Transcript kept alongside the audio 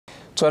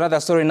To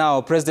another story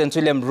now, President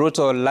William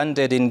Ruto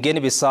landed in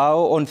Guinea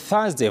Bissau on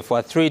Thursday for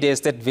a three-day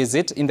state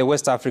visit in the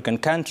West African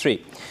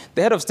country.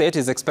 The head of state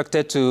is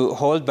expected to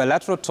hold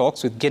bilateral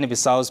talks with Guinea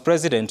Bissau's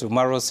President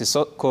Umaro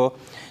Sissoco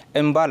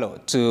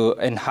Embalo to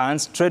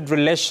enhance trade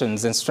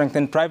relations and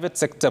strengthen private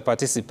sector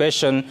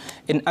participation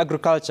in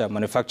agriculture,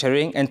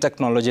 manufacturing and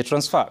technology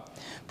transfer.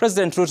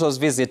 President Ruto's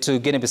visit to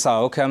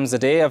Guinea-Bissau comes a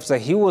day after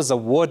he was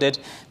awarded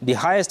the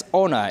highest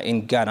honor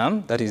in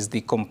Ghana, that is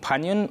the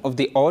Companion of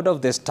the Order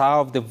of the Star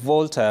of the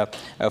Volta,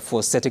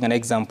 for setting an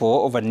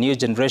example of a new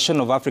generation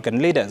of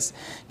African leaders.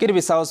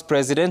 Guinea-Bissau's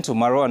President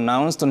Umaro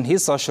announced on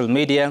his social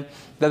media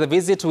that the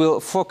visit will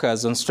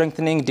focus on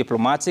strengthening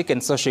diplomatic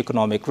and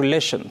socio-economic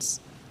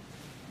relations.